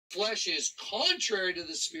flesh is contrary to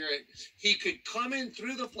the spirit, he could come in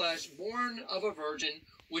through the flesh, born of a virgin,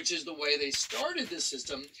 which is the way they started this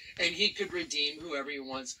system, and he could redeem whoever he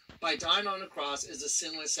wants by dying on a cross as a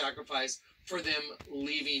sinless sacrifice for them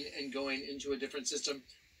leaving and going into a different system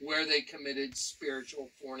where they committed spiritual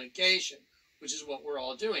fornication, which is what we're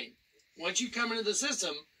all doing. Once you come into the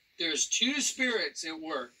system, there's two spirits at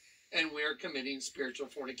work, and we're committing spiritual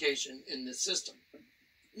fornication in this system.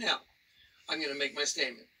 Now, I'm going to make my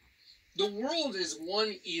statement. The world is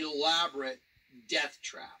one elaborate death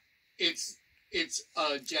trap. It's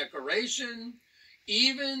a decoration.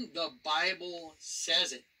 Even the Bible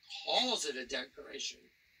says it, calls it a decoration.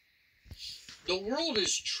 The world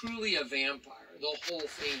is truly a vampire. The whole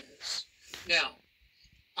thing is. Now,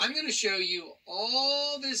 I'm going to show you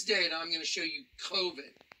all this data. I'm going to show you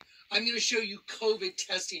COVID. I'm going to show you COVID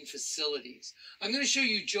testing facilities. I'm going to show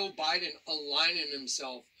you Joe Biden aligning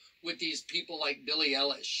himself with these people like Billie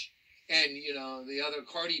Eilish and, you know, the other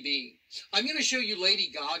Cardi B. I'm going to show you Lady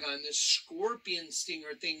Gaga and this scorpion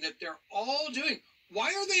stinger thing that they're all doing. Why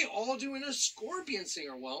are they all doing a scorpion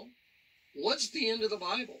stinger? Well, what's the end of the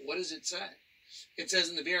Bible? What does it say? It says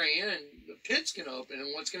in the very end, the pit's going to open.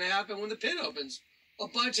 And what's going to happen when the pit opens? A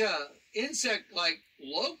bunch of insect-like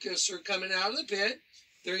locusts are coming out of the pit.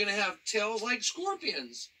 They're going to have tails like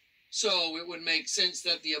scorpions. So it would make sense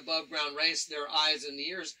that the above-ground race, their eyes and the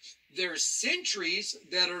ears, their sentries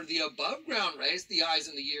that are the above-ground race, the eyes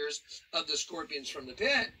and the ears of the scorpions from the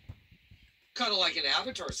pit, kind of like an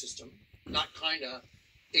avatar system. Not kind of,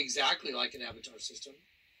 exactly like an avatar system.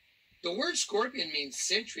 The word scorpion means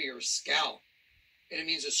sentry or scout, and it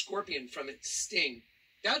means a scorpion from its sting.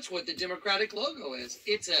 That's what the Democratic logo is.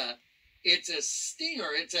 It's a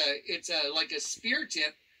stinger. It's a like a spear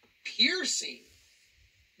tip piercing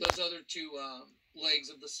those other two legs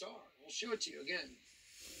of the star. I'll show it to you again.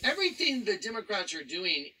 Everything the Democrats are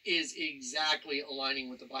doing is exactly aligning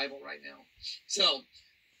with the Bible right now. So,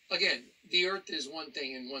 again, the earth is one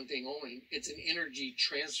thing and one thing only. It's an energy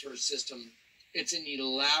transfer system. It's an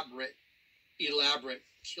elaborate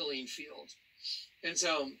killing field. And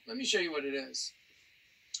so, let me show you what it is.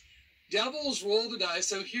 Devils roll the dice.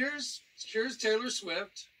 So here's Taylor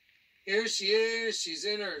Swift. Here she is. She's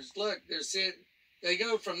in her, look, they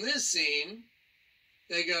go from this scene.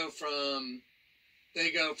 They go from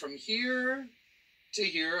here to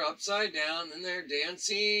here, upside down. Then they're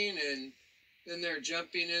dancing, and then they're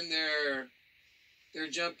jumping in their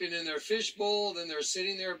fishbowl. Then they're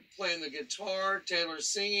sitting there playing the guitar. Taylor's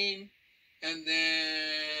singing, and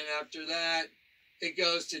then after that, it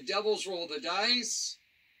goes to Devils Roll the Dice.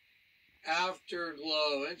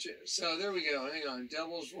 Afterglow. So there we go. Hang on.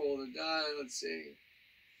 Devils roll the dice. Let's see.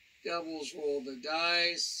 Devils roll the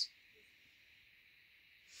dice.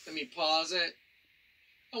 Let me pause it.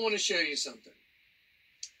 I want to show you something.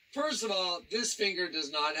 First of all, this finger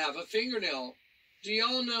does not have a fingernail. Do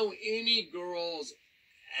y'all know any girls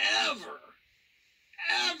ever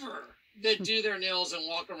that do their nails and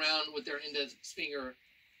walk around with their index finger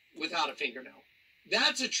without a fingernail?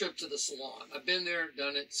 That's a trip to the salon. I've been there,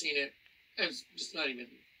 done it, seen it. It's just not even,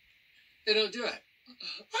 they don't do it. I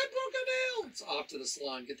broke a nail. It's off to the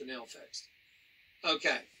salon, get the nail fixed.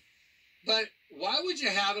 Okay. But why would you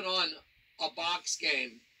have it on a box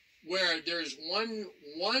game where there's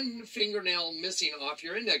one fingernail missing off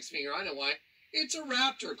your index finger? I know why. It's a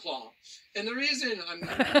raptor claw. And the reason I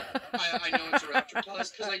know it's a raptor claw is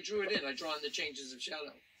because I drew it in. I draw in the changes of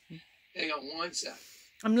shadow. Hang on one sec.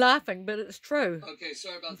 I'm laughing, but it's true. Okay,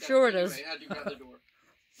 sorry about that. Sure it anyway, is. I had to grab the door.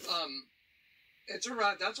 That's a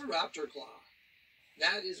raptor claw.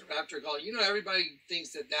 That is a raptor claw. You know, everybody thinks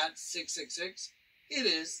that that's 666. It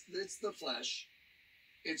is. It's the flesh.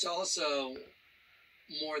 It's also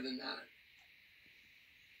more than that.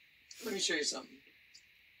 Let me show you something.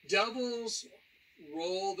 Devils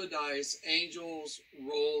roll the dice. Angels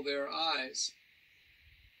roll their eyes.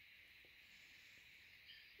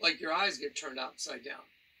 Like your eyes get turned upside down.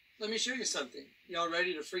 Let me show you something. Y'all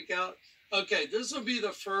ready to freak out? Okay, this will be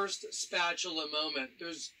the first spatula moment.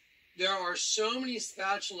 There are so many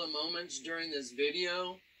spatula moments during this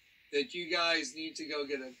video that you guys need to go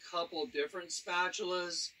get a couple different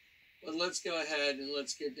spatulas. But let's go ahead and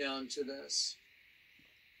let's get down to this.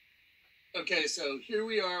 Okay, so here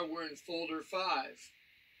we are. We're in folder 5.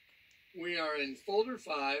 We are in folder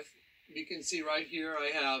 5. You can see right here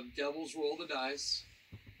I have Devils Roll the Dice.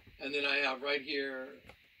 And then I have right here,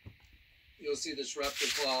 you'll see this raptor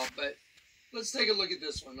claw. But let's take a look at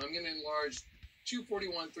this one. I'm going to enlarge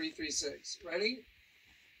 241,336. Ready?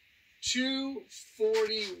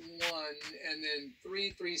 241 and then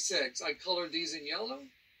 336. I colored these in yellow.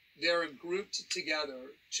 They're grouped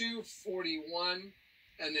together. 241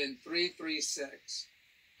 and then 336.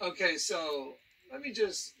 Okay, so let me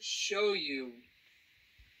just show you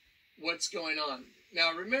what's going on.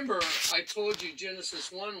 Now remember, I told you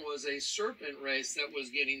Genesis 1 was a serpent race that was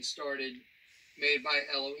getting started, made by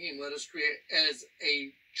Elohim. Let us create as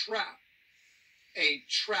a trap,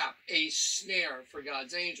 a snare for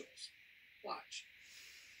God's angels. Watch.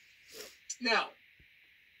 Now,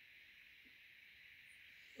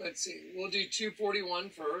 let's see. We'll do 241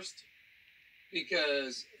 first,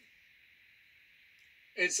 because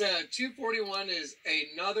it's 241 is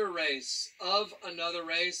another race,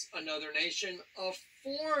 another nation, a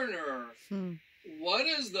foreigner. What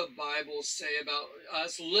does the Bible say about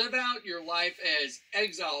us? Live out your life as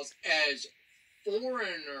exiles, as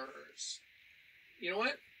foreigners. You know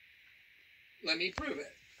what? Let me prove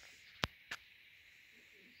it.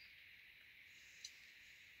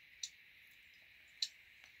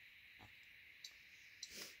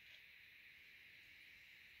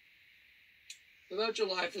 Live out your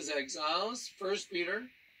life as exiles. 1 Peter,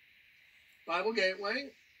 Bible Gateway.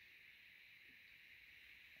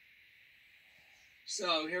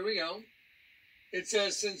 So here we go. It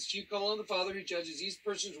says, since you call on the Father who judges each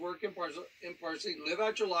person's work impartially, live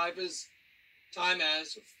out your life as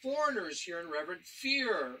foreigners here in reverent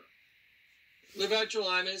fear. Live out your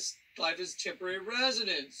life as temporary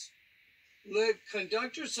residents.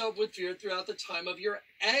 Conduct yourself with fear throughout the time of your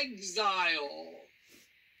exile.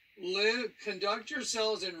 Conduct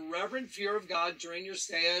yourselves in reverent fear of God during your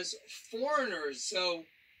stay as foreigners. So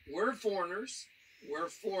we're foreigners.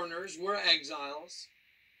 We're exiles.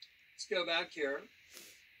 Let's go back here.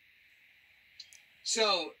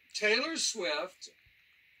 So Taylor Swift,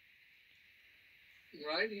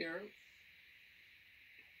 right here,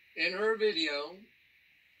 in her video,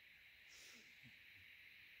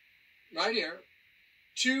 right here,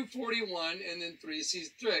 241 and then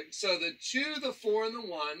 363. So the 2, the 4, and the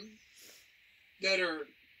 1 that are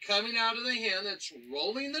coming out of the hand that's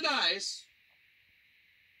rolling the dice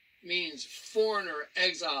means foreigner,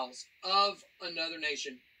 exiles of another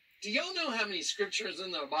nation. Do y'all know how many scriptures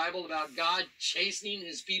in the Bible about God chastening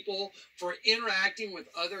his people for interacting with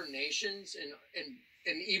other nations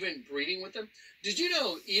and even breeding with them? Did you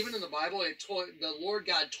know even in the Bible, the Lord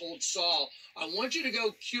God told Saul, I want you to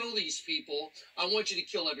go kill these people. I want you to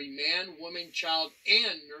kill every man, woman, child,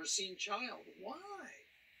 and nursing child. Why?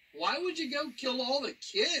 Why would you go kill all the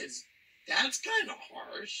kids? That's kind of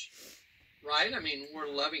harsh, right? I mean, we're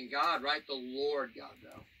loving God, right? The Lord God,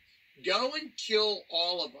 though. Go and kill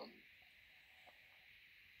all of them.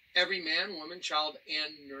 Every man, woman, child,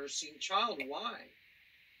 and nursing child. Why?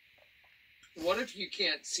 What if you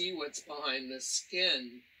can't see what's behind the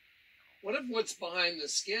skin? What if what's behind the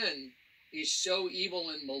skin is so evil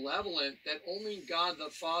and malevolent that only God the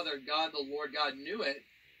Father, God the Lord God knew it,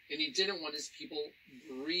 and he didn't want his people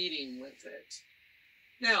breeding with it?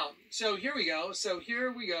 Now, so here we go.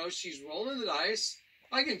 She's rolling the dice.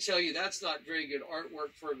 I can tell you that's not very good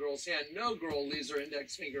artwork for a girl's hand. No girl leaves her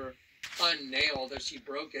index finger unnailed if she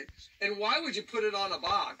broke it. And why would you put it on a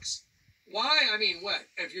box? Why? I mean, what?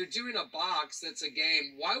 If you're doing a box that's a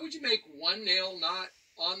game, why would you make one nail not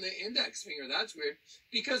on the index finger? That's weird.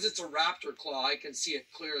 Because it's a raptor claw. I can see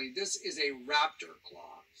it clearly. This is a raptor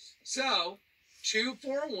claw. So,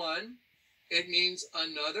 241, it means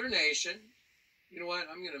another nation. You know what?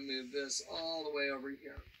 I'm going to move this all the way over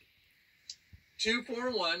here.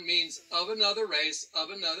 241 means of another race, of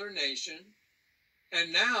another nation.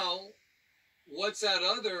 And now, what's that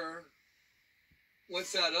other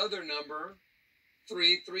number?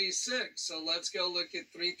 336. So let's go look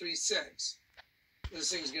at 336.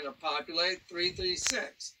 This thing's going to populate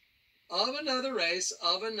 336. Of another race,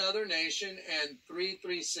 of another nation, and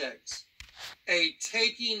 336. A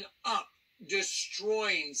taking up,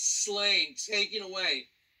 destroying, slaying, taking away.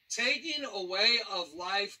 Taking away of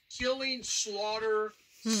life, killing, slaughter,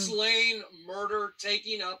 slain, murder,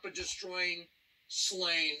 taking up, and destroying,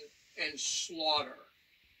 slain, and slaughter.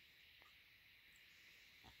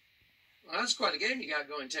 Well, that's quite a game you got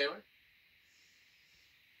going, Taylor.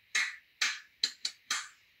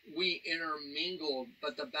 We intermingled,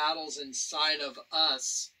 but the battle's inside of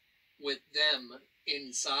us with them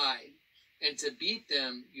inside. And to beat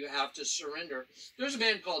them, you have to surrender. There's a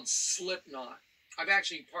band called Slipknot. I've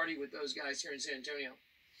actually partied with those guys here in San Antonio.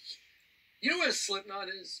 You know what a Slipknot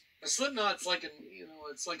is? A Slipknot's like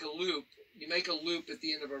it's like a loop. You make a loop at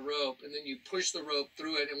the end of a rope, and then you push the rope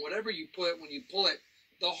through it. And whatever you put, when you pull it,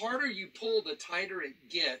 the harder you pull, the tighter it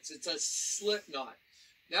gets. It's a Slipknot.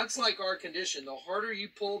 That's like our condition. The harder you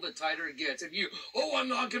pull, the tighter it gets. If you, I'm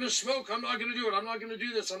not going to smoke. I'm not going to do it. I'm not going to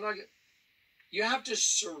do this. You have to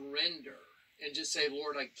surrender and just say,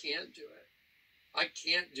 Lord, I can't do it. I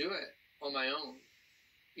can't do it on my own.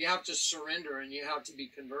 You have to surrender and you have to be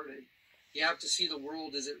converted. You have to see the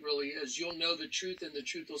world as it really is. You'll know the truth and the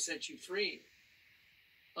truth will set you free.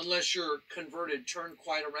 Unless you're converted, turned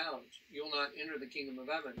quite around, you'll not enter the kingdom of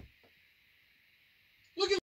heaven. Look at